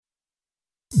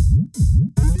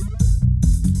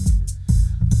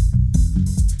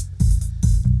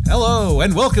Hello,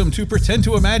 and welcome to Pretend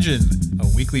to Imagine, a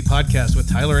weekly podcast with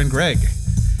Tyler and Greg.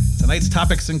 Tonight's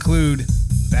topics include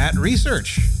bat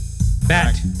research.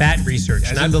 Bat research,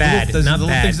 As not in the bad, little, not the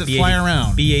little bad. things that fly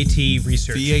around. BAT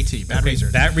research. Bat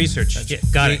research. Bat research. Yeah,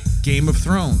 got it. Game of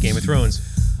Thrones. Game of Thrones.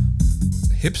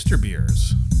 Hipster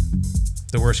beers.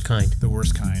 The worst kind. The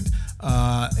worst kind.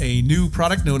 A new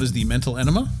product known as the Mental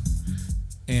Enema.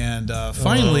 And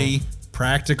finally,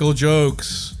 practical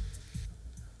jokes.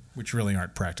 Which really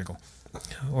aren't practical.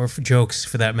 Or for jokes,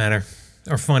 for that matter.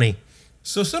 Or funny.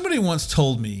 So somebody once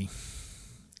told me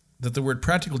that the word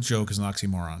practical joke is an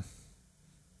oxymoron.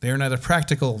 They are neither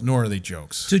practical nor are they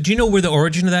jokes. So do you know where the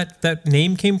origin of that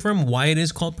name came from? Why it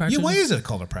is called practical? Yeah, why is it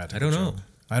called a practical joke? I don't know.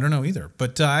 I don't know either.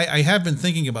 But I have been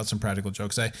thinking about some practical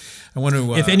jokes. I want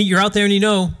to... if any you're out there and you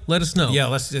know, let us know. Yeah,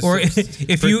 let's just... Or if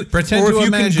you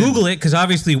can Google it, because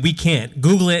obviously we can't.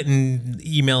 Google it and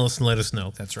email us and let us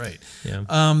know. That's right. Yeah.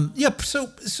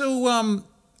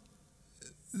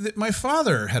 My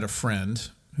father had a friend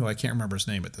who I can't remember his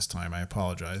name at this time. I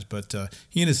apologize. But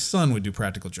he and his son would do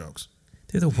practical jokes.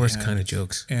 They're the worst kind of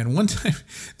jokes. And one time,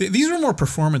 these were more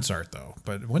performance art though.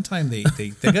 But one time they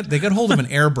got hold of an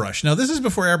airbrush. Now this is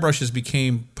before airbrushes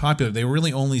became popular. They were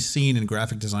really only seen in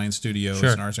graphic design studios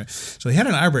and art. So they had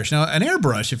an airbrush. Now an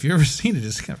airbrush, if you've ever seen it,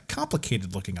 is kind of a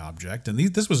complicated looking object. And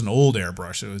this was an old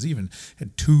airbrush. It was even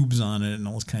had tubes on it and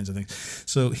all those kinds of things.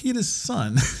 So he and his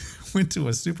son went to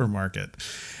a supermarket,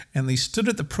 and they stood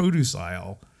at the produce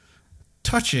aisle,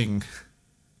 touching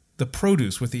the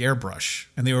produce with the airbrush,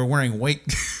 and they were wearing white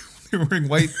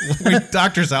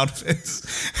doctor's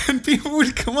outfits, and people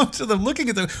would come up to them looking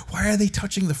at them. Why are they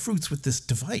touching the fruits with this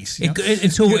device? You know?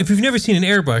 And so, if you've never seen an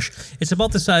airbrush, it's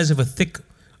about the size of a thick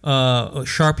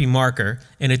Sharpie marker,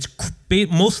 and it's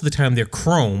most of the time they're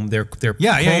chrome. They're chrome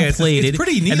plated. It's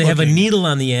pretty neat. And they have a needle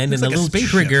on the end, it's and like a little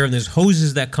trigger, and there's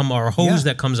hoses that come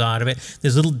that comes out of it.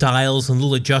 There's little dials and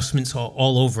little adjustments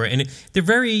all over it, and they're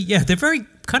very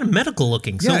kind of medical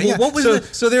looking. So what was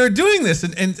so they were doing this,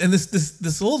 and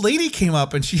this old lady came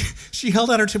up, and she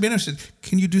held out her tomato and said,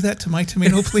 "Can you do that to my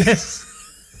tomato, please?"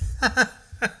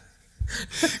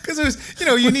 Because it was,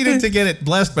 you needed to get it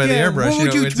blessed by the airbrush.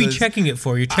 What would you be checking it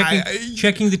for? You're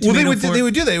checking the tomato for? They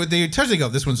would do that. They touch it, go,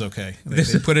 this one's okay. They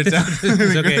put it down.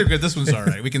 Okay. This one's all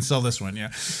right. We can sell this one,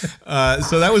 yeah.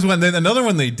 So that was one. Another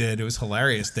one they did. It was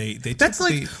hilarious.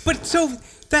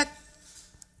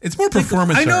 It's more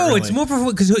performance. I know, art, really. It's more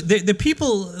performance, because the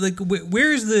people, like,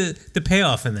 where's the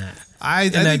payoff in that? I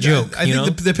think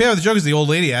the payoff of the joke is the old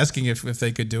lady asking if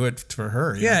they could do it for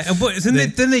her. Yeah, but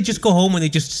then they just go home and they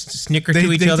just snicker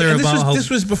to each other about how...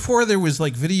 This was before there was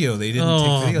like video. They didn't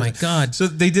take videos. Oh my God. So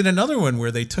they did another one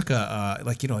where they took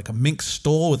a mink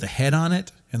stole with a head on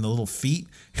it and the little feet,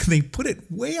 and they put it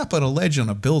way up on a ledge on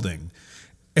a building.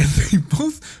 And they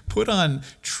both put on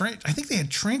I think they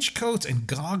had trench coats and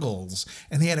goggles,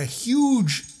 and they had a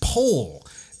huge pole,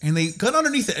 and they got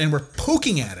underneath it and were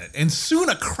poking at it. And soon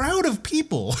a crowd of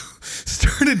people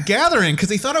started gathering because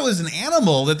they thought it was an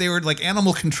animal, that they were like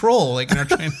animal control, like trying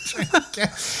to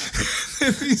get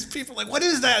these people like, what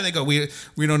is that? And they go, we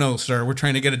don't know, sir. We're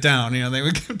trying to get it down. They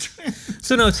would keep trying.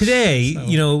 So no, today,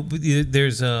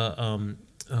 there's a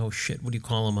what do you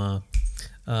call them?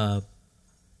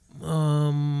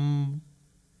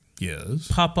 Yes.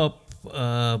 Pop-up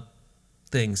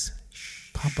things.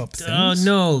 Pop-up things?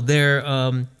 No, they're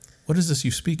what is this you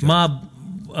speak of? Mob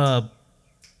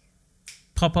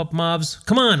pop-up mobs.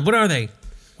 Come on, what are they?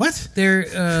 What?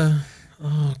 They're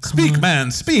speak, man,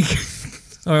 speak.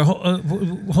 All right,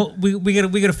 we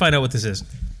gotta find out what this is.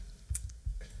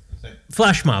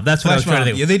 Flash mob. That's what I was trying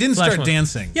to do. Yeah, they didn't flash start mob.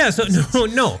 dancing. Yeah, so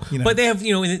no. But they have,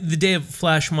 in the day of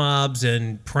flash mobs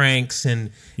and pranks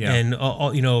and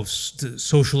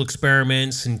social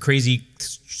experiments and crazy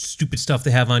stupid stuff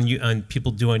they have on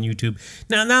people do on YouTube.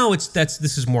 Now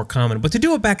this is more common, but to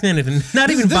do it back then and not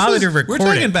even bother to record it.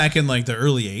 We're talking back in like the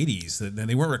early '80s.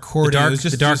 They weren't recording.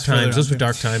 The dark times. Those were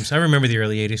dark times. I remember the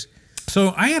early '80s.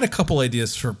 So I had a couple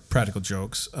ideas for practical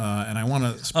jokes, and I want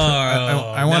to.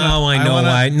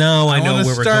 I know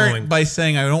where we're going. By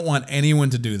saying I don't want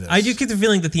anyone to do this. I just get the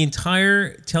feeling that the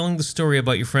entire telling the story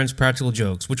about your friend's practical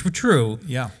jokes, which were true,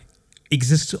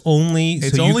 exists only.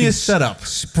 It's only a setup.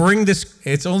 Spring this.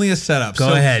 It's only a setup.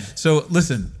 Go ahead. So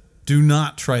listen. Do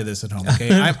not try this at home, okay?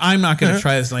 I'm not going to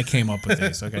try this, and I came up with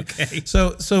these, okay? Okay.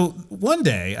 So one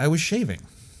day I was shaving,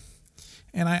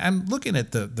 and I'm looking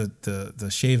at the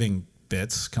shaving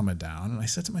bits coming down, and I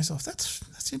said to myself,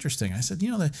 "That's interesting." I said,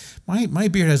 my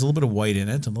beard has a little bit of white in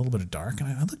it, and a little bit of dark. And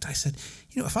I looked. I said,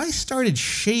 if I started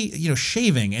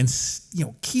shaving and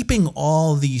keeping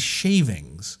all these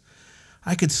shavings,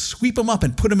 I could sweep them up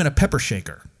and put them in a pepper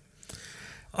shaker.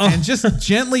 And just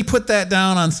gently put that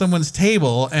down on someone's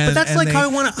table, and but that's how I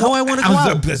want to go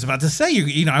out. I was about to say,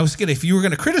 if you were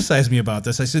going to criticize me about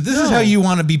this, I said, this is how you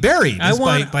want to be buried. To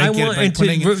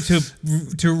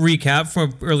recap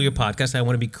from an earlier podcast, I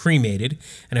want to be cremated,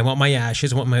 and I want my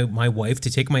ashes. I want my wife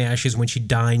to take my ashes when she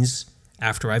dines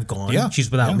after I've gone. Yeah, she's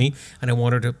without me, and I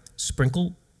want her to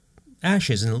sprinkle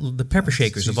ashes in the pepper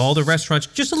shakers of all the restaurants,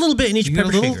 just a little bit in each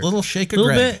pepper shaker, little shake of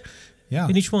Greg. Bit. Yeah,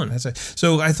 in each one. That's it.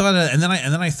 So I thought, and then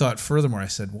I thought. Furthermore, I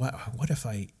said, "What if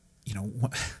I, I don't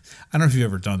know if you've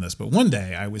ever done this, but one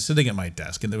day I was sitting at my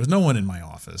desk and there was no one in my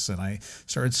office, and I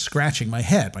started scratching my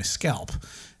head, my scalp,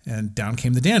 and down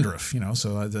came the dandruff.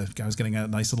 So I was getting a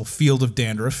nice little field of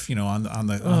dandruff, on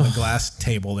the glass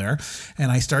table there,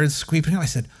 and I started squeaking. I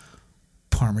said,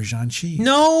 Parmesan cheese.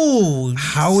 No,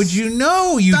 how would you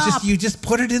know? You just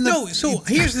put it in the. No. So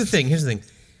here's the thing.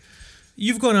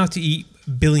 You've gone out to eat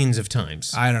billions of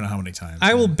times. I don't know how many times.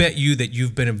 I will bet you that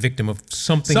you've been a victim of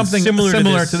something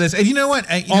similar to this. And you know what?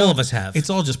 All of us have. It's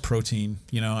all just protein.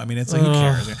 It's like, who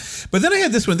cares? But then I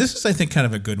had this one. This is, I think, kind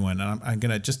of a good one. And I'm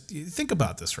going to just think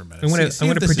about this for a minute. I'm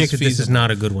going to predict that this is not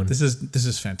a good one. This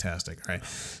is fantastic. All right.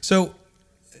 So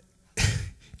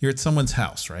you're at someone's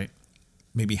house, right?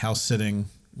 Maybe house sitting,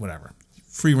 whatever.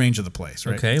 Free range of the place,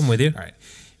 right? Okay, I'm with you. All right.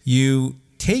 You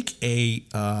take a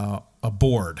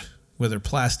board, whether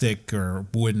plastic or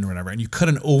wooden or whatever, and you cut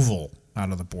an oval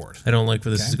out of the board. I don't like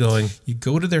where this is going. You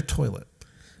go to their toilet.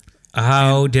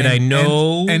 How did I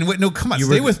know? And wait, no, come on,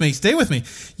 stay with me.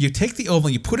 You take the oval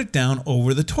and you put it down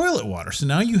over the toilet water. So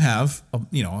now you have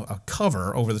a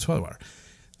cover over the toilet water.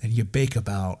 And you bake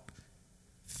about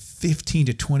 15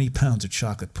 to 20 pounds of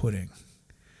chocolate pudding.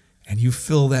 And you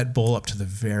fill that bowl up to the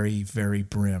very, very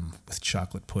brim with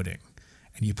chocolate pudding.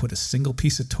 And you put a single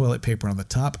piece of toilet paper on the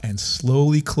top and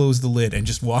slowly close the lid and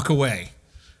just walk away.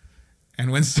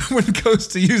 And when someone goes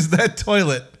to use that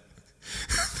toilet,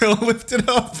 they'll lift it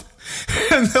up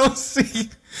and they'll see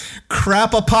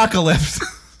crap apocalypse.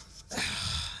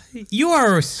 You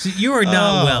are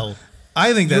not well.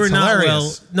 I think that's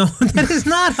hilarious. No, that is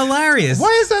not hilarious.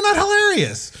 Why is that not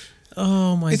hilarious?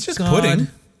 Oh my God. It's just pudding.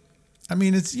 I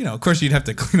mean, it's, of course you'd have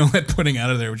to clean all that pudding out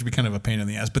of there, which would be kind of a pain in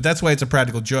the ass. But that's why it's a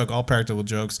practical joke. All practical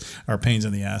jokes are pains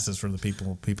in the asses for the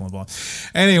people involved.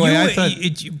 Anyway,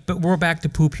 but we're back to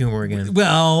poop humor again.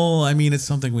 Well, I mean, it's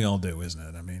something we all do, isn't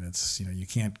it? I mean, it's, you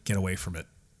can't get away from it.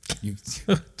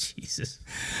 Oh, Jesus.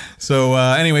 So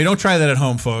anyway, don't try that at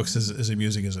home, folks, as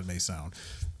amusing as it may sound.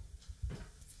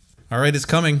 All right, it's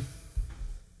coming.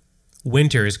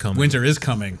 Winter is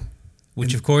coming.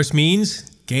 Which, of course, means...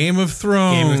 Game of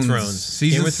Thrones.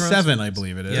 Season 7, I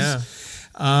believe it is. Yeah.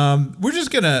 We're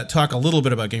just going to talk a little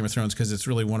bit about Game of Thrones because it's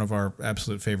really one of our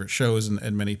absolute favorite shows,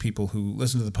 and many people who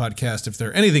listen to the podcast, if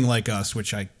they're anything like us,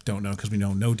 which I don't know because we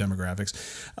know no demographics,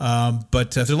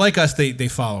 but if they're like us, they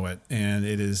follow it, and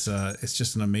it's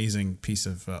just an amazing piece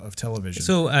of television.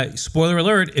 So, spoiler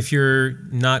alert, if you're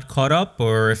not caught up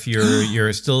or if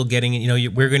you're still getting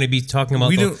it, we're going to be talking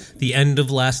about the end of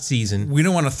last season. We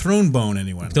don't want to throne bone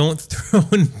anyone. Don't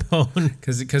throne bone.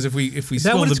 Because if we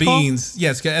spill the beans,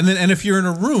 yes, and if you're in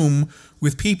a room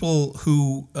with people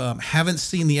who haven't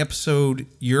seen the episode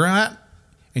you're at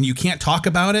and you can't talk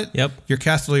about it, yep, you're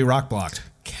Casterly rock blocked.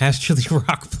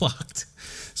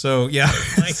 So yeah,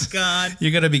 my God,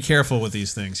 you got to be careful with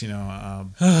these things, all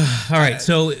right,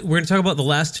 so we're going to talk about the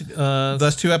last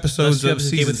two episodes of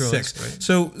season 6. Right?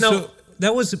 So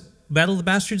that was Battle of the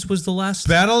Bastards was the last.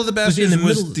 Battle of the Bastards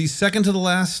was the second to the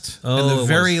last, and the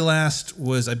very last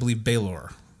was, I believe,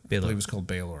 Baelor. I believe it was called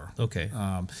Baelor. Okay.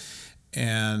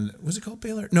 And was it called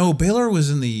Baelor? No, Baelor was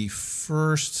in the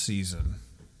first season.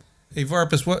 Hey,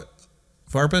 Varpus, what?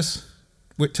 Varpus?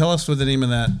 Tell us what the name of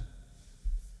that.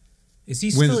 Is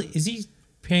he still? Is he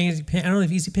paying? I don't know.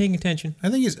 Is he paying attention? I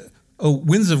think he's. Oh,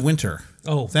 Winds of Winter.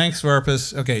 Oh, thanks,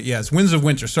 Varpus. Okay, yeah, it's Winds of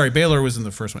Winter. Sorry, Baelor was in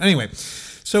the first one. Anyway,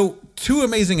 so 2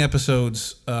 amazing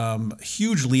episodes.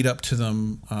 Huge lead up to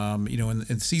them.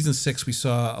 In season 6, we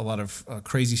saw a lot of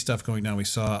crazy stuff going down. We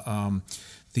saw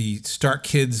the Stark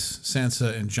kids,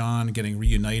 Sansa and Jon, getting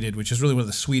reunited, which is really one of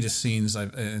the sweetest scenes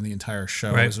in the entire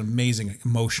show. Right. It was an amazing,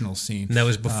 emotional scene. And that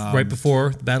was right before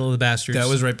the Battle of the Bastards. That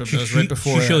was right before.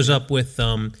 She shows up with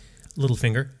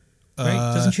Littlefinger.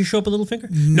 Right? Doesn't she show up with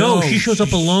Littlefinger? No, she shows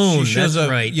up alone. That's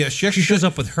right. Yeah, she shows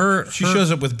up with her. She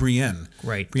shows up with Brienne.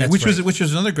 Right. Brienne, which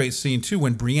was another great scene too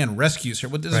when Brienne rescues her.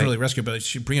 Well, doesn't really rescue her,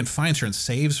 but Brienne finds her and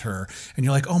saves her. And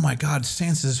you're like, oh my God,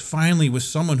 Sansa's finally with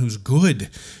someone who's good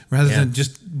rather than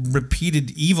just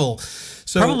repeated evil.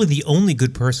 So probably the only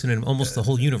good person in almost the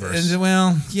whole universe.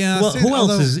 Well, yeah. Well, who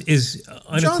else is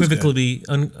unequivocally?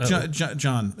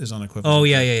 John is unequivocal. Oh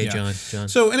yeah, John.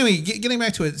 So anyway, getting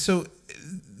back to it, so.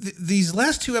 These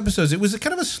last 2 episodes, it was a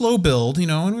kind of a slow build,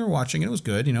 and we were watching it. It was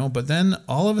good, but then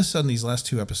all of a sudden these last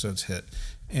 2 episodes hit,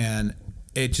 and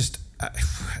it just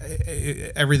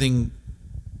everything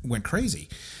went crazy.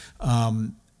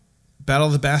 Battle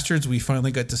of the Bastards, we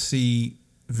finally got to see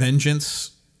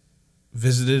vengeance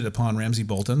visited upon Ramsay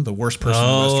Bolton, the worst person in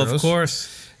Westeros. Oh, of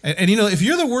course. And if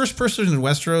you're the worst person in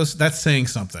Westeros, that's saying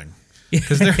something.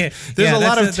 Because there's a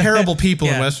lot of terrible people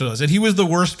in Westeros, and he was the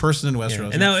worst person in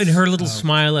Westeros. And her little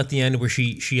smile at the end, where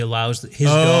she allows his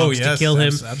dogs to kill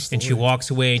him, and she walks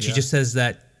away, and she just says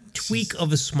that tweak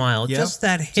of a smile, just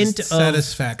that hint of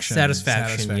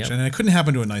satisfaction. Yep. And it couldn't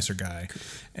happen to a nicer guy.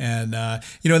 And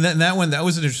that one, that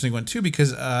was an interesting one too,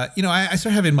 because I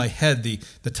started having in my head the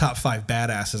top 5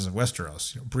 badasses of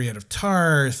Westeros. Brienne of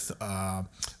Tarth,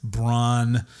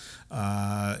 Bronn.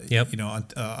 Until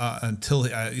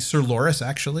Sir Loras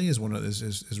actually is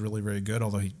is really very good,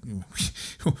 although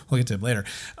we'll get to him later.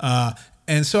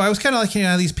 And so I was kind of like,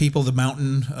 these people, the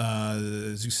Mountain,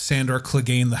 Sandor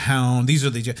Clegane, the Hound. These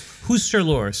are who's Sir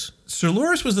Loras? Sir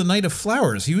Loras was the Knight of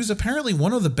Flowers. He was apparently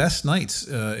one of the best knights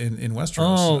in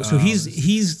Westeros. Oh, so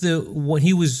he's the what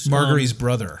he was Margaery's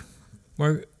brother.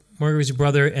 Margaery's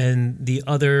brother, and the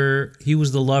other, he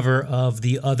was the lover of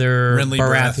the other Renly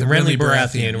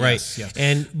Baratheon, right? Yes.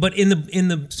 But in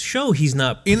the show, he's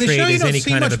not portrayed as any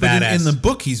kind of a badass. In the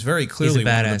book, he's very clearly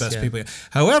one of the best people.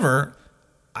 However,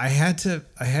 I had to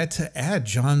add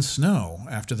Jon Snow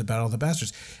after the Battle of the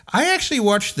Bastards. I actually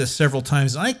watched this several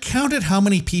times, and I counted how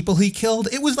many people he killed.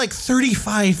 It was like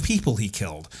 35 people he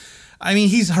killed. I mean,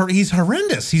 he's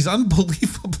horrendous. He's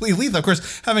unbelievably lethal. Of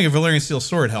course, having a Valyrian steel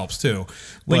sword helps too.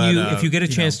 If you get a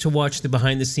chance to watch the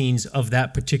behind the scenes of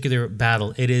that particular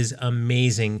battle, it is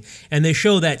amazing. And they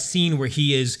show that scene where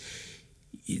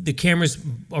the camera's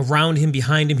around him,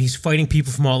 behind him. He's fighting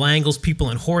people from all angles. People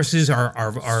and horses are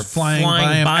flying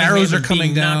by him. Arrows are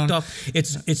coming down. Knocked off.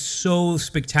 It's so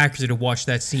spectacular to watch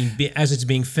that scene as it's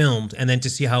being filmed, and then to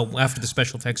see how after the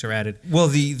special effects are added. Well,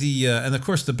 and of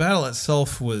course the battle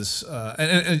itself was,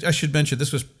 and I should mention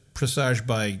this was presaged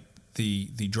by the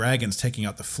dragons taking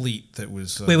out the fleet that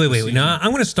was. Wait. Now I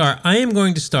am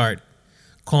going to start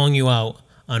calling you out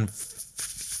on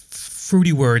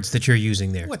fruity words that you're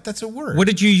using there. What? That's a word. What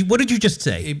did you just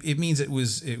say? It means it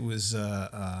was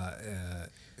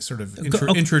sort of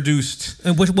introduced.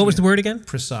 And what was the word again?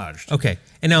 Presaged. Okay.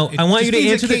 And now I want you to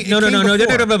answer No.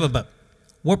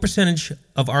 What percentage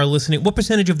of our listening? What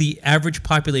percentage of the average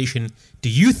population do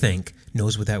you think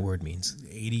knows what that word means?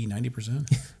 80, 90%.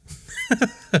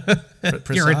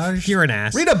 You're an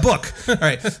ass. Read a book. All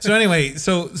right. So anyway,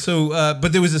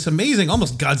 but there was this amazing,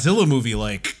 almost Godzilla movie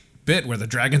like bit where the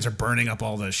dragons are burning up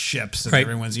all the ships and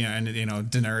everyone's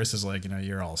Daenerys is like,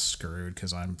 you're all screwed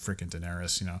because I'm freaking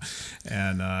Daenerys,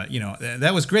 and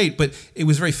that was great, but it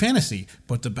was very fantasy.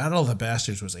 But the Battle of the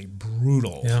Bastards was a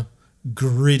brutal,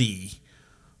 gritty,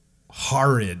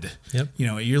 horrid. Yep.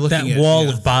 You're looking that at wall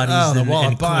of bodies. Oh, the wall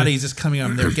of bodies is coming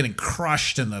up. They're getting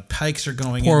crushed, and the pikes are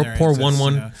going in there. Poor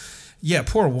 1-1. Yeah,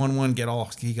 poor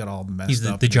 1-1 he got all messed up. He's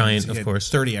the giant, of course.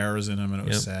 30 arrows in him, and it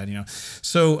was sad,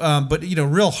 So, but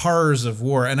real horrors of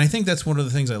war, and I think that's one of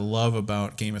the things I love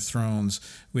about Game of Thrones,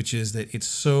 which is that it's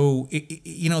so,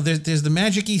 there's the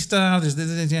magic-y style,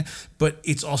 but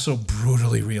it's also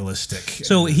brutally realistic.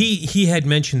 So he had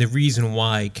mentioned the reason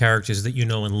why characters that you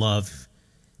know and love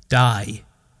die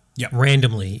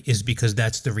randomly is because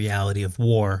that's the reality of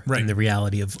war and the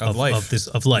reality of life.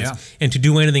 Yeah. And to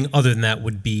do anything other than that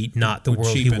would be not the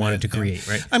world he wanted to create,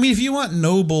 right? I mean, if you want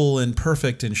noble and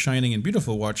perfect and shining and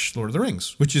beautiful, watch Lord of the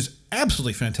Rings, which is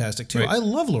absolutely fantastic too. Right. I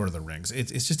love Lord of the Rings.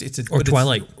 Or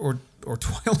Twilight. Or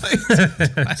Twilight.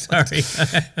 Sorry.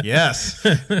 Yes.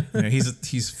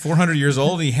 He's 400 years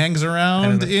old. He hangs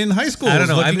around in high school. I don't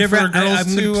know. I've never I've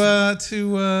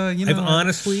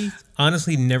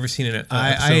honestly never seen an episode.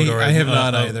 I have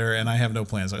not either, and I have no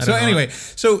plans on it. So anyway,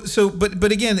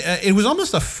 but again, it was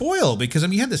almost a foil because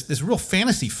you had this real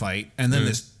fantasy fight, and then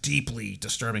this deeply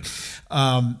disturbing.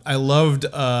 I loved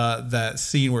that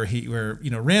scene where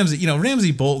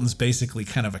Ramsay Bolton's basically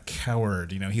kind of a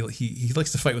coward. He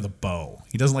likes to fight with a bow.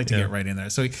 He doesn't like to get right in there.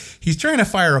 So he's trying to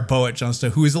fire a bow at Jon Snow,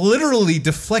 who is literally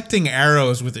deflecting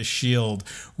arrows with his shield,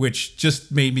 which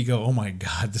just made me go, "Oh my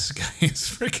God, this guy is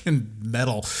freaking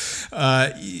metal."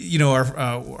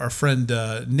 Our friend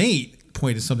Nate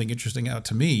pointed something interesting out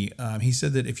to me. He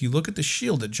said that if you look at the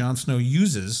shield that Jon Snow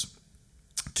uses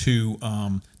to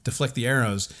deflect the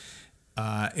arrows,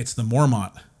 it's the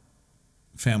Mormont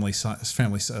family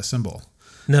symbol.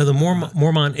 No, the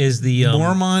Mormont is the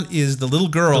Mormont is the little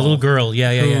girl. The little girl,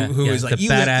 who is like,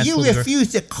 you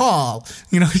refuse to call.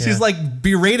 She's like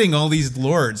berating all these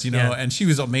lords. And she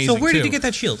was amazing. So where did you get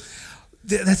that shield?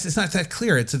 It's not that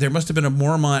clear. There must have been a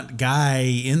Mormont guy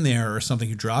in there or something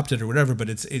who dropped it or whatever. But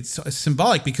it's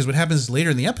symbolic, because what happens later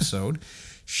in the episode,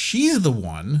 she's the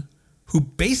one who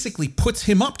basically puts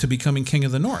him up to becoming King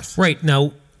of the North. Right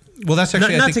now. Well, that's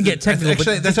actually not to get technical.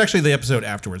 But that's actually the episode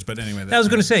afterwards. But anyway, I was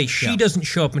going to say she doesn't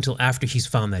show up until after he's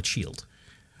found that shield.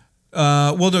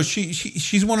 Well, no,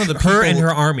 she's one of the people. Her and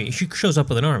her army. She shows up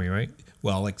with an army, right?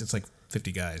 Well, it's like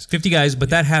 50 guys. 50 guys,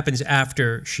 but that happens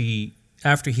after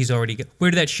he's already where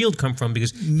did that shield come from?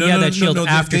 Because that shield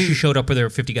after she showed up with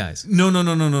her 50 guys. No.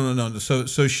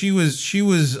 So she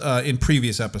was in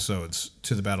previous episodes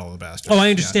to the Battle of the Bastards. Oh,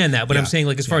 I understand that, but I'm saying,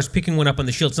 like, as far as picking one up on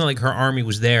the shield, it's not like her army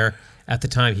was there at the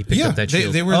time he picked up that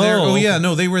shield. They were there. Oh, yeah,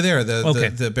 no, they were there.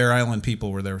 The Bear Island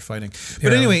people were there fighting.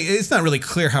 But anyway, it's not really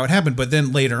clear how it happened. But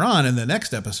then later on in the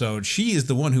next episode, she is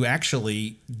the one who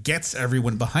actually gets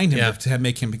everyone behind him to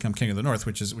make him become King of the North,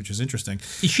 which is interesting.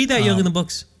 Is she that young in the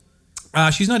books?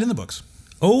 She's not in the books.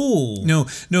 Oh. No,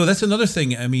 that's another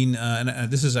thing. I mean, and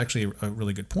this is actually a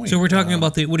really good point. So we're talking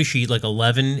about what is she, like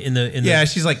 11 in the Yeah,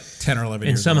 she's like 10 or 11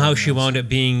 and years somehow old. she wound up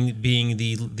being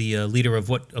the leader of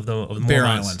the Bear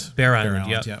Island. Bear Island,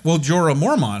 yeah. Well, Jorah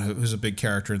Mormont, who's a big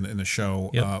character in the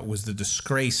show, was the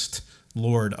disgraced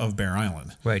Lord of Bear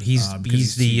Island. Right, he's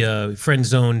the friend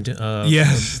zoned.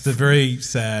 Yes, the very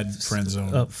sad friend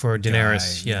zone for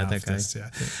Daenerys. That guy.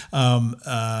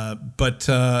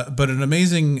 guy. But an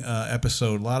amazing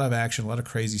episode. A lot of action, a lot of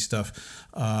crazy stuff,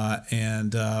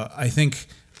 and I think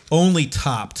only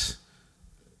topped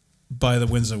by the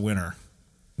Winds of Winter,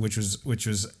 which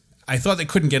was. I thought they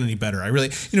couldn't get any better. I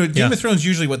really, Game of Thrones,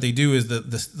 usually what they do is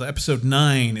the episode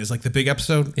 9 is like the big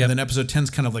episode, and then episode 10 is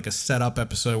kind of like a setup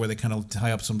episode where they kind of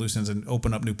tie up some loose ends and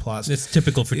open up new plots. It's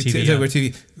typical for TV.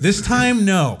 TV. This time,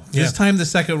 no. This time the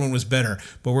second one was better,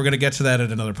 but we're going to get to that at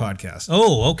another podcast.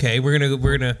 Oh, okay. We're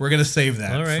gonna save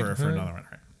that for another one. All right.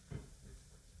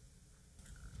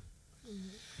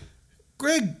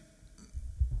 Greg,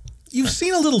 you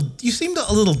seemed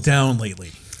a little down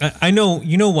lately. I know.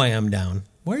 You know why I'm down.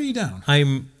 Why are you down? I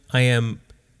am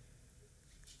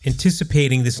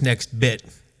anticipating this next bit,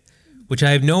 which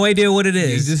I have no idea what it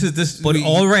is.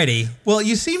 Already, well,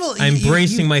 you seem. I'm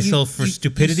bracing myself for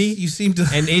stupidity. You seem to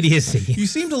and idiocy. You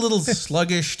seemed a little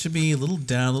sluggish to me, a little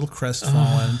down, a little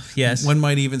crestfallen. Yes, one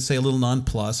might even say a little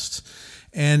nonplussed.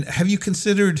 And have you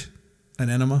considered an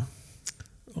enema?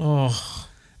 Oh.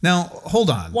 Now,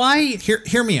 hold on. Why?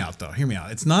 Hear me out, though. Hear me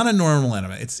out. It's not a normal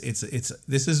enema. This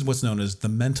is what's known as the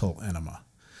mental enema.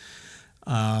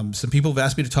 Some people have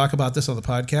asked me to talk about this on the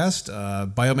podcast.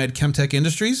 Biomed Chemtech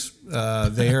Industries.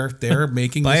 They're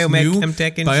making Biomed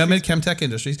Chemtech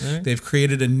Industries. Right. They've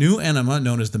created a new enema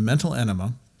known as the mental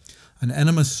enema. An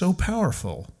enema so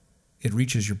powerful it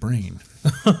reaches your brain.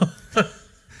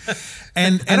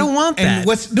 And I don't want that.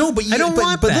 I don't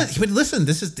want that. But listen,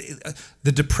 this is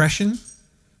the depression.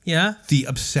 Yeah. The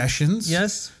obsessions.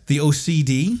 Yes. The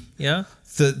OCD. Yeah.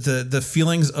 The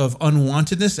feelings of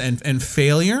unwantedness and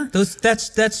failure.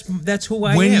 That's who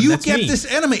I am. When you that's get me. this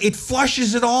enema, it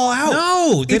flushes it all out.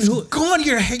 No, it's gone.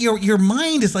 Your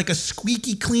mind is like a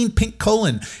squeaky clean pink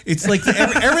colon. It's like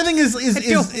everything is. I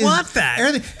don't want that.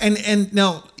 Everything, and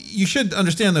now you should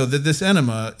understand though that this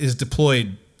enema is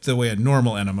deployed the way a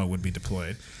normal enema would be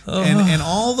deployed, and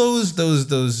all those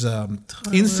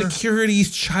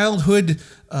insecurities, childhood,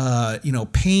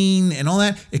 pain, and all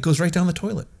that, it goes right down the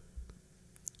toilet.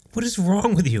 What is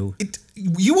wrong with you?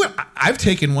 I've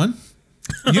taken one.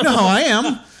 You know how I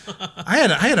am.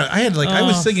 I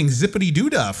was singing Zippity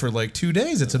Doodah for like 2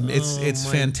 days. It's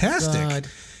fantastic. God.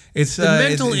 It's the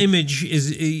mental image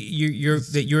is you're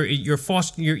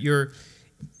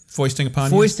foisting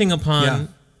upon. Yeah.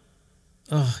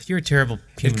 Oh, you're a terrible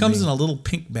human It comes being. in a little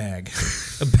pink bag.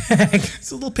 A bag.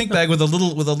 It's a little pink bag with a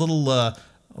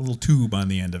little tube on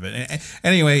the end of it.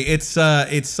 Anyway, it's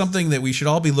something that we should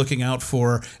all be looking out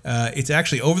for. It's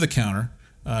actually over the counter.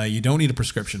 You don't need a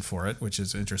prescription for it, which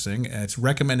is interesting. It's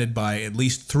recommended by at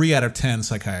least 3 out of 10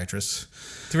 psychiatrists.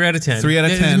 3 out of 10. 3 out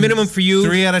of 10. Minimum for you.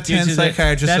 3 out of 10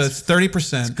 psychiatrists. So that's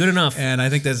 30%. That's good enough. And I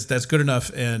think that's good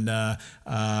enough. And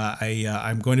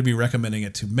I'm going to be recommending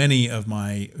it to many of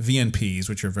my VNPs,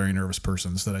 which are very nervous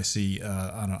persons that I see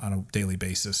on a daily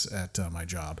basis at my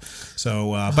job.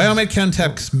 So Biomed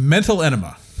Chemtech's Mental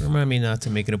Enema. Remind me not to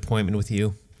make an appointment with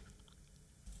you.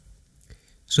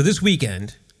 So this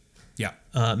weekend,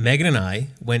 Megan and I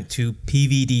went to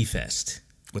PVD Fest.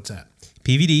 What's that?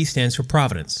 PVD stands for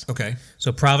Providence. Okay.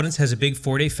 So Providence has a big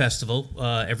 4-day festival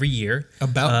every year.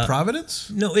 About Providence?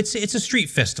 No, it's a street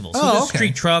festival. So there's there's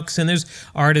street trucks and there's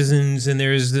artisans and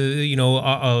there's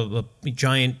the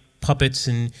giant puppets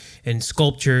and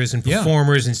sculptures and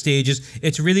performers and stages.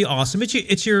 It's really awesome.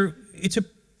 It's a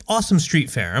awesome street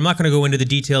fair. I'm not going to go into the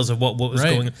details of what was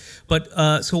going on.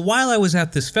 But so while I was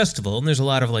at this festival, and there's a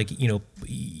lot of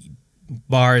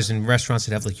bars and restaurants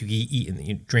that have you eat and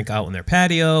you drink out on their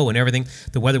patio and everything.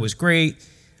 The weather was great.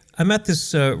 I'm at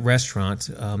this restaurant.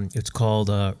 It's called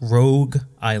Rogue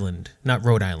Island, not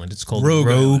Rhode Island. It's called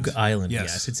Rogue Island.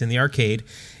 Yes, it's in the arcade,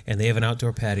 and they have an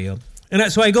outdoor patio.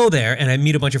 And so I go there, and I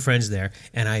meet a bunch of friends there,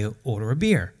 and I order a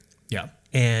beer. Yeah.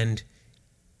 And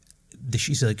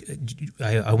she's like,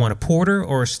 I want a porter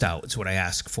or a stout. It's what I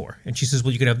ask for. And she says,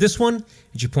 well, you can have this one.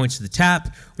 And she points to the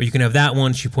tap, or you can have that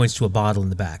one. She points to a bottle in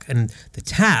the back. And the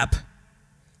tap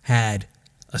had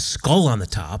a skull on the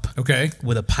top. Okay.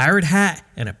 With a pirate hat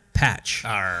and a patch.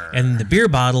 Arr. And the beer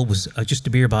bottle was just a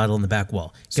beer bottle in the back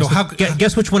wall.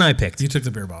 Guess which one I picked? You took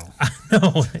the beer bottle.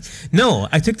 No,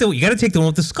 I took you got to take the one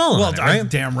with the skull on it, right?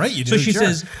 Damn right you did. So she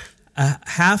says,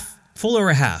 half. Full or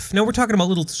a half? Now we're talking about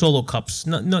little solo cups,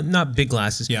 not big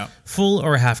glasses. Yeah. Full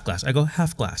or a half glass? I go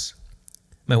half glass.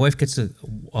 My wife gets a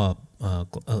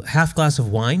half glass of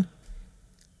wine.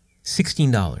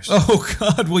 $16. Oh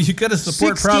God! Well, you got to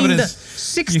support Providence.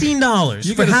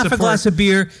 $16 for half a glass of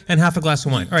beer and half a glass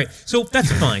of wine. All right, so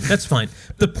that's fine. That's fine.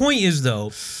 The point is,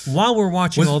 though, while we're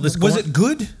watching all this, was it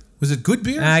good? Was it good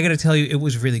beer? I got to tell you, it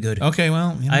was really good. Okay,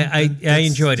 well, I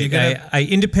enjoyed it. I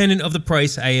independent of the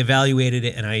price, I evaluated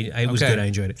it, and it was good. I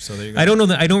enjoyed it. So there you go. I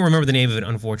don't remember the name of it,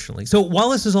 unfortunately. So while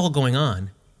this is all going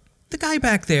on, the guy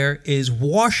back there is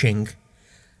washing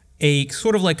a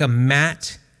sort of like a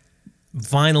matte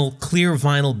clear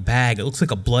vinyl bag. It looks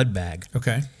like a blood bag.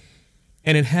 Okay.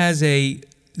 And it has a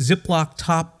Ziploc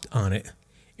top on it,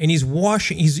 and he's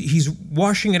washing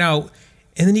it out,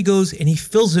 and then he goes and he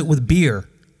fills it with beer.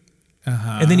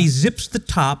 And then he zips the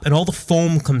top, and all the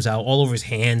foam comes out all over his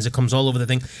hands. It comes all over the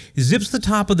thing. He zips the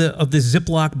top of the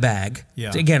Ziploc bag.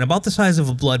 Yeah. Again, about the size of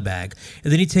a blood bag.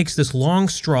 And then he takes this long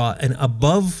straw, and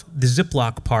above the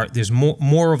Ziploc part, there's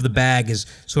more of the bag is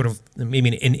sort of maybe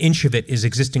an inch of it is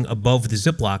existing above the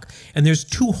Ziploc. And there's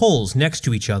 2 holes next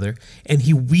to each other, and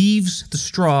he weaves the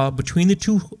straw between the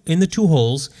two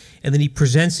holes, and then he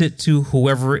presents it to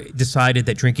whoever decided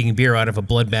that drinking beer out of a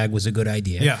blood bag was a good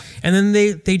idea. Yeah. And then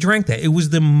they drank that. It was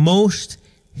the most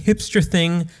hipster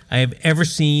thing I have ever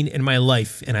seen in my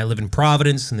life. And I live in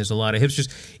Providence, and there's a lot of hipsters.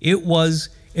 It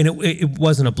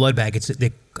wasn't a blood bag. I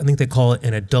think they call it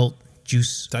an adult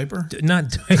juice diaper. Not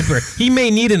diaper. He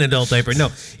may need an adult diaper. No,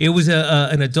 it was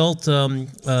an adult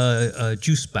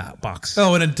juice box.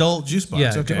 Oh, an adult juice box.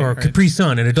 Yeah, okay, or Capri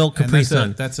Sun, an adult Capri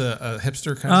Sun. That's a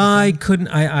hipster kind of thing?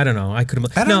 I don't know. I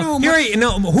couldn't. I don't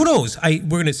know. Who knows? We're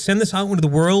going to send this out into the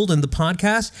world and the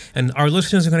podcast, and our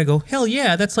listeners are going to go, hell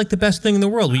yeah, that's like the best thing in the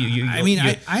world.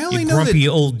 I only know grumpy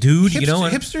old dude.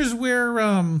 Hipsters wear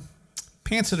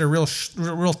pants that are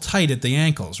real tight at the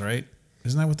ankles, right?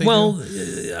 Isn't that what they do? Well,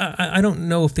 I don't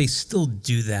know if they still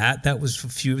do that. That was a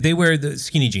few. They wear the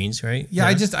skinny jeans, right? Yeah,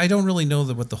 I don't really know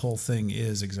what the whole thing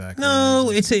is exactly.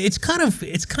 No, it's kind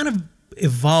of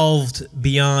evolved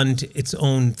beyond its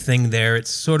own thing there. It's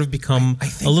sort of become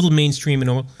a little mainstream and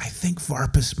normal. I think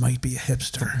Varpas might be a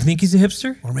hipster. You think he's a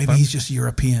hipster? Or maybe he's just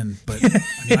European, but I'm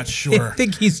not sure. I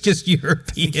think he's just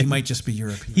European. I think he might just be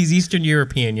European. He's Eastern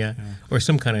European, yeah. Or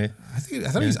some kind of... I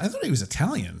thought he was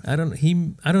Italian. I don't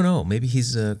know. Maybe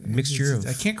he's a mixture of...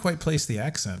 I can't quite place the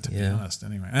accent, to be honest.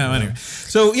 Anyway.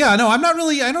 So yeah, no, I'm not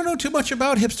really. I don't know too much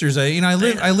about hipsters.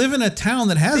 I live in a town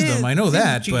that has them. I know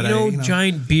that, but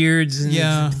giant beards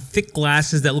and thick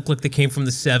glasses that look like they came from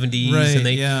the 70s. Right.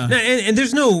 And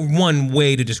there's no one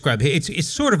way to describe it. It's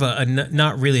sort of a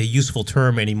not really a useful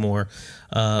term anymore.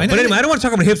 But anyway, I don't want to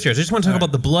talk about hipsters. I just want to talk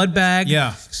about the blood bag.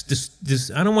 Yeah. This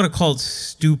I don't want to call it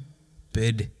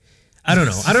stupid. I don't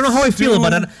know. I don't know how I feel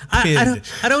about it.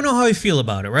 I don't know how I feel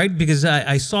about it, right? Because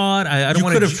I saw it. I don't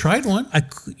want to. You could have tried one.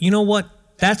 You know what?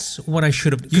 That's what I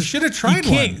should have. You should have tried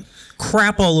you can't one.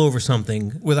 Crap all over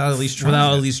something Without at least trying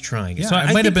without it. at least trying it. Yeah, So it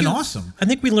I might have think been awesome. I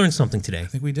think we learned something today. I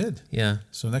think we did. Yeah.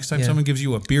 So next time Yeah. someone gives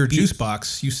you a beer juice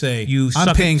box, you say, You I'm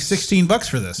suck paying it. $16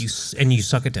 for this. You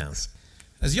suck it down.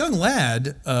 As a young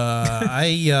lad,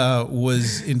 I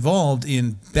was involved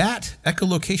in bat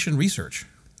echolocation research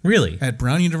Really? at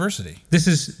Brown University. This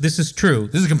is true.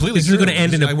 This is completely This true. is going to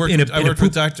end in a I worked poop,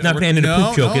 with Dr. not going to end in a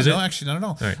poop joke, is it? No, actually, not at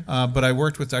all. All right. But I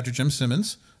worked with Dr. Jim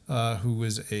Simmons, who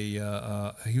was he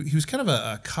was kind of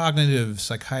a cognitive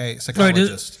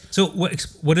psychologist. So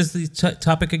what is the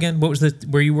topic again? What was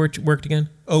where you worked again?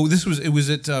 Oh, it was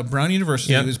at Brown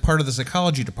University. Yep. It was part of the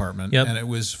psychology department, Yep. and it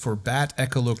was for bat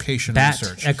echolocation Bat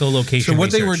research. echolocation So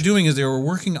what they were research. doing is they were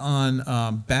working on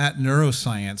bat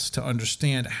neuroscience to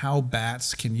understand how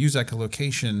bats can use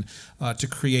echolocation to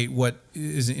create what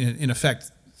is in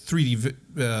effect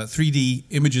 3D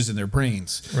images in their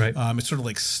brains. Right. It's sort of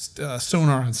like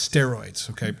sonar on steroids.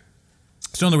 Okay.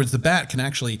 So in other words, the bat can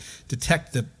actually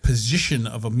detect the position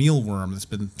of a mealworm that's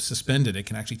been suspended. It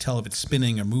can actually tell if it's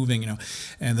spinning or moving,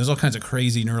 and there's all kinds of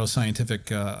crazy neuroscientific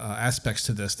aspects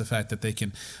to this. The fact that they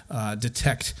can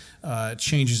detect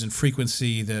changes in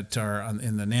frequency that are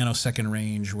in the nanosecond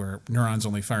range, where neurons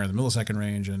only fire in the millisecond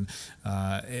range, and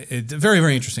very,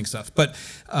 very interesting stuff. But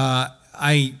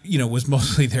I, was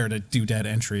mostly there to do data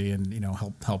entry and,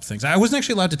 help things. I wasn't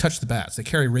actually allowed to touch the bats. They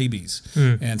carry rabies.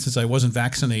 And since I wasn't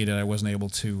vaccinated, I wasn't able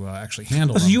to actually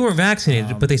handle them. So you weren't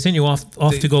vaccinated, but they sent you off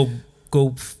to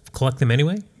go collect them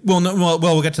anyway? Well, no,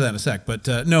 we'll get to that in a sec. But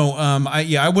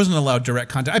I wasn't allowed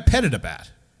direct contact. I petted a bat.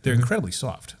 They're incredibly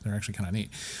soft. They're actually kind of neat.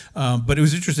 But it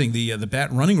was interesting. The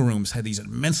bat running rooms had these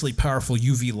immensely powerful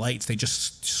UV lights. They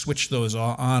just switched those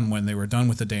on when they were done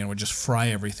with the day and would just fry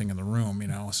everything in the room.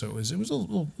 So it was a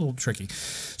little tricky.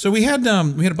 So we had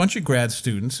a bunch of grad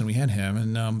students, and we had him,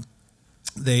 and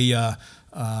they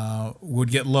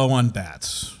would get low on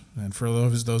bats. And for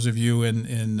those of you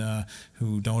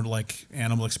who don't like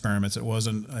animal experiments, it was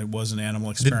an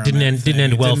animal experiment. Didn't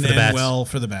end well for the bats. Well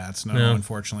for the bats, no.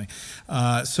 Unfortunately.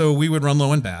 So we would run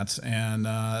low on bats, and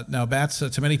now bats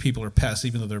to many people are pests,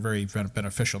 even though they're very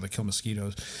beneficial. They kill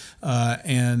mosquitoes,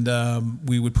 and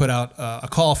we would put out a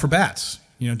call for bats.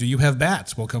 Do you have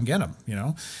bats? Well, come get them.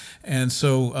 And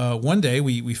so one day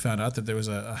we found out that there was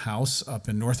a house up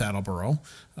in North Attleboro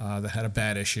that had a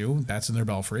bat issue, bats in their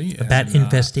belfry. Bat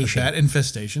infestation. A bat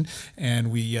infestation.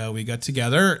 And we got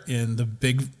together in the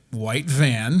big white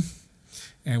van,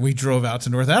 and we drove out to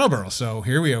North Attleboro. So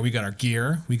here we are. We got our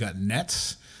gear. We got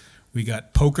nets. We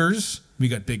got pokers. We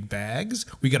got big bags.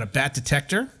 We got a bat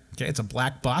detector. Okay, it's a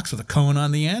black box with a cone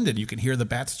on the end, and you can hear the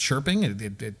bats chirping.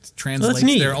 It translates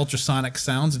their ultrasonic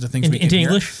sounds into things we can into hear.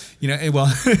 English? Well,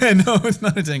 no, it's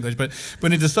not into English, but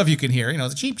into stuff you can hear.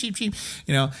 It's cheep, cheep, cheep.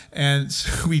 And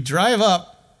so we drive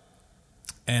up,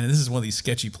 and this is one of these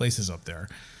sketchy places up there.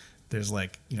 There's a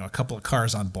couple of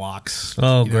cars on blocks.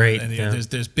 Oh, great! And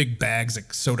there's big bags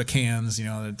of soda cans,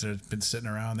 that have been sitting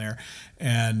around there,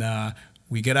 and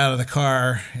we get out of the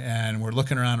car and we're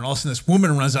looking around, and all of a sudden this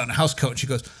woman runs out in a house coat and she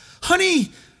goes, honey,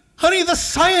 the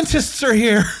scientists are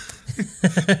here.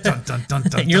 Dun, dun, dun,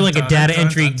 dun, and you're like a data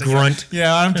entry grunt.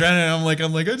 Yeah, I'm trying to. I'm like,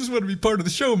 I just want to be part of the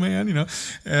show, man.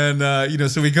 And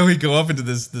so we go up into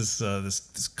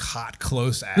this cot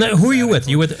close. Now, who are you with?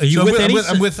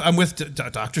 I'm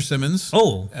with Dr. Simmons.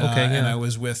 Oh, okay. And I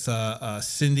was with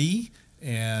Cindy.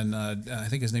 And I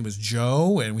think his name was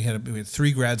Joe, and we had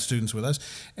 3 grad students with us,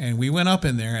 and we went up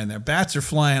in there, and their bats are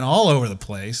flying all over the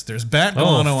place. There's bat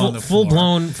guano on the floor, full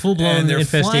blown, and they're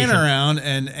infestation. flying around.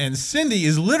 And Cindy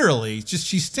is literally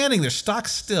she's standing there stock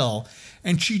still,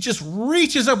 and she just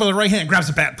reaches up with her right hand, grabs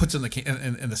a bat, and puts it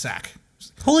in the sack.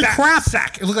 Holy bat crap!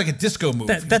 Sack. It looked like a disco move.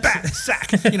 That's bat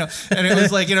sack. And it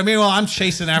was like, meanwhile I'm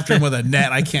chasing after him with a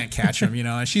net. I can't catch him.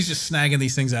 And she's just snagging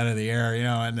these things out of the air.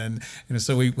 And then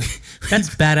so we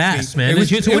that's badass, man. What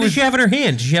did she have in her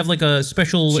hand? Did she have like a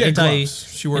special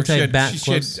anti-bat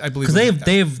gloves? I believe because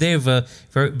they have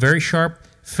very, very sharp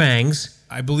fangs.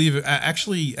 I believe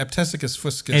actually Aptesicus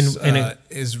fuscus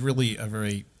is really a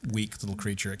very weak little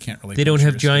creature. It can't really. They don't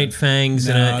have giant fangs.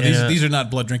 No, these are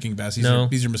not blood drinking bats.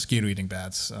 These are mosquito eating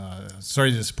bats.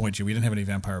 Sorry to disappoint you. We didn't have any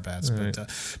vampire bats,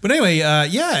 but anyway,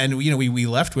 and we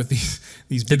left with these.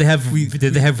 Did they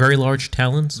have very large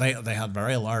talons? They had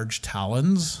very large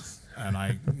talons. And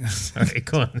okay,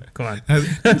 go on.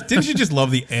 Didn't you just love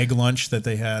the egg lunch that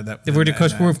they had?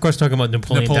 We're of course talking about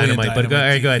Napoleon Dynamite. But go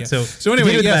ahead. Yeah. So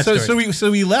anyway, so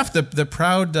we left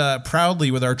the proudly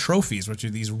with our trophies, which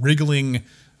are these wriggling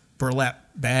burlap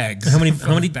bags. How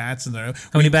many bats in there?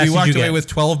 How many bats we walked did you away get? with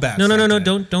 12 bats. No. that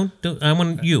day. Don't. I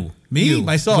want you. Me? You.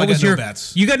 Myself, What I got was no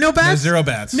bats. You got no bats? No, 0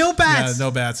 bats. No bats? Yeah,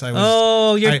 no bats.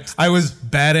 I was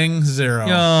batting 0.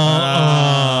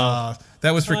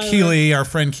 That was for Keely, our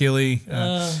friend Keely.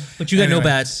 But you got no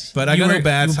bats. But I got no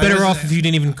bats. You were better off if you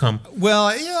didn't even come.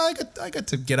 Well, yeah, I got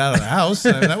to get out of the house.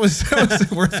 I mean, that was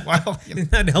worthwhile.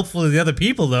 Not helpful to the other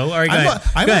people, though. All right, go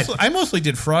ahead. I mostly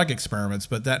did frog experiments,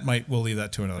 but we'll leave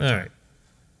that to another time. All right.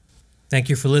 Thank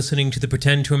you for listening to the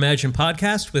Pretend to Imagine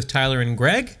podcast with Tyler and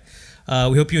Greg.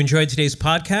 We hope you enjoyed today's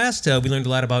podcast. We learned a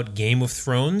lot about Game of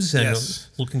Thrones, and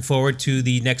looking forward to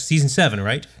the next season 7,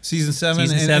 right? Season 7,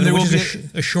 which is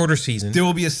a shorter season. There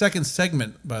will be a second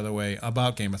segment, by the way,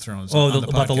 about Game of Thrones.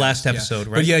 About the last episode,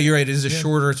 right? But yeah, you're right. It is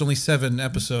shorter. It's only 7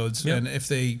 episodes, and if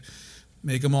they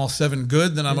make them all 7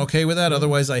 good, then I'm okay with that.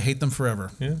 Otherwise, I hate them forever.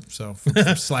 Yeah. So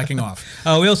I'm slacking off.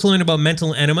 We also learned about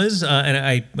mental enemas, and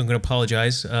I'm going to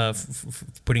apologize for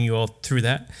putting you all through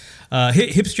that.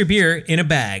 Hipster beer in a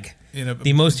bag.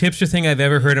 The most hipster thing I've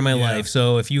ever heard in my life.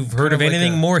 So if you've heard of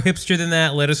anything more hipster than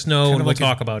that, let us know and we'll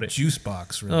talk about it. Juice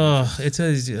box, really. Oh, it's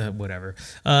whatever.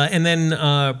 And then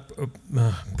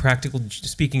practical.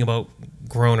 Speaking about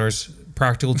groaners,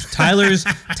 practical Tyler's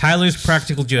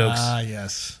practical jokes.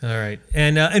 Yes. All right,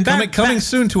 and coming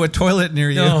soon to a toilet near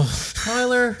you. Oh,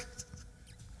 Tyler.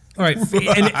 All right,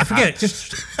 and forget it.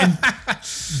 Just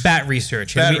bat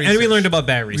research. And we learned about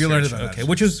bat research. We learned about that.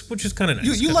 which is kind of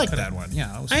nice. You liked that one,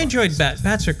 yeah. I enjoyed bats.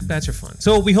 Bats are fun.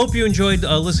 So we hope you enjoyed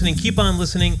listening. Keep on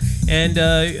listening and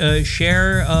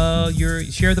share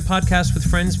the podcast with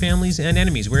friends, families, and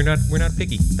enemies. We're not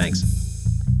picky. Thanks.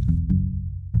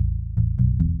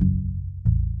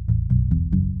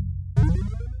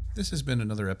 This has been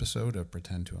another episode of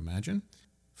Pretend to Imagine.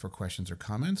 For questions or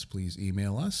comments, please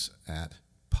email us at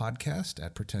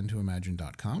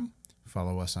podcast@pretendtoimagine.com.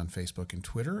 Follow us on Facebook and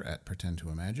Twitter at Pretend to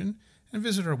Imagine, and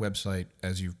visit our website,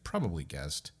 as you've probably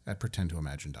guessed, at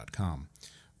pretendtoimagine.com.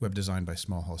 Web designed by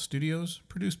Small Hall Studios,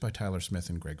 produced by Tyler Smith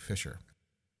and Greg Fisher.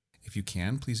 If you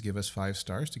can, please give us 5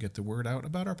 stars to get the word out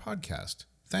about our podcast.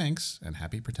 Thanks, and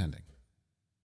happy pretending.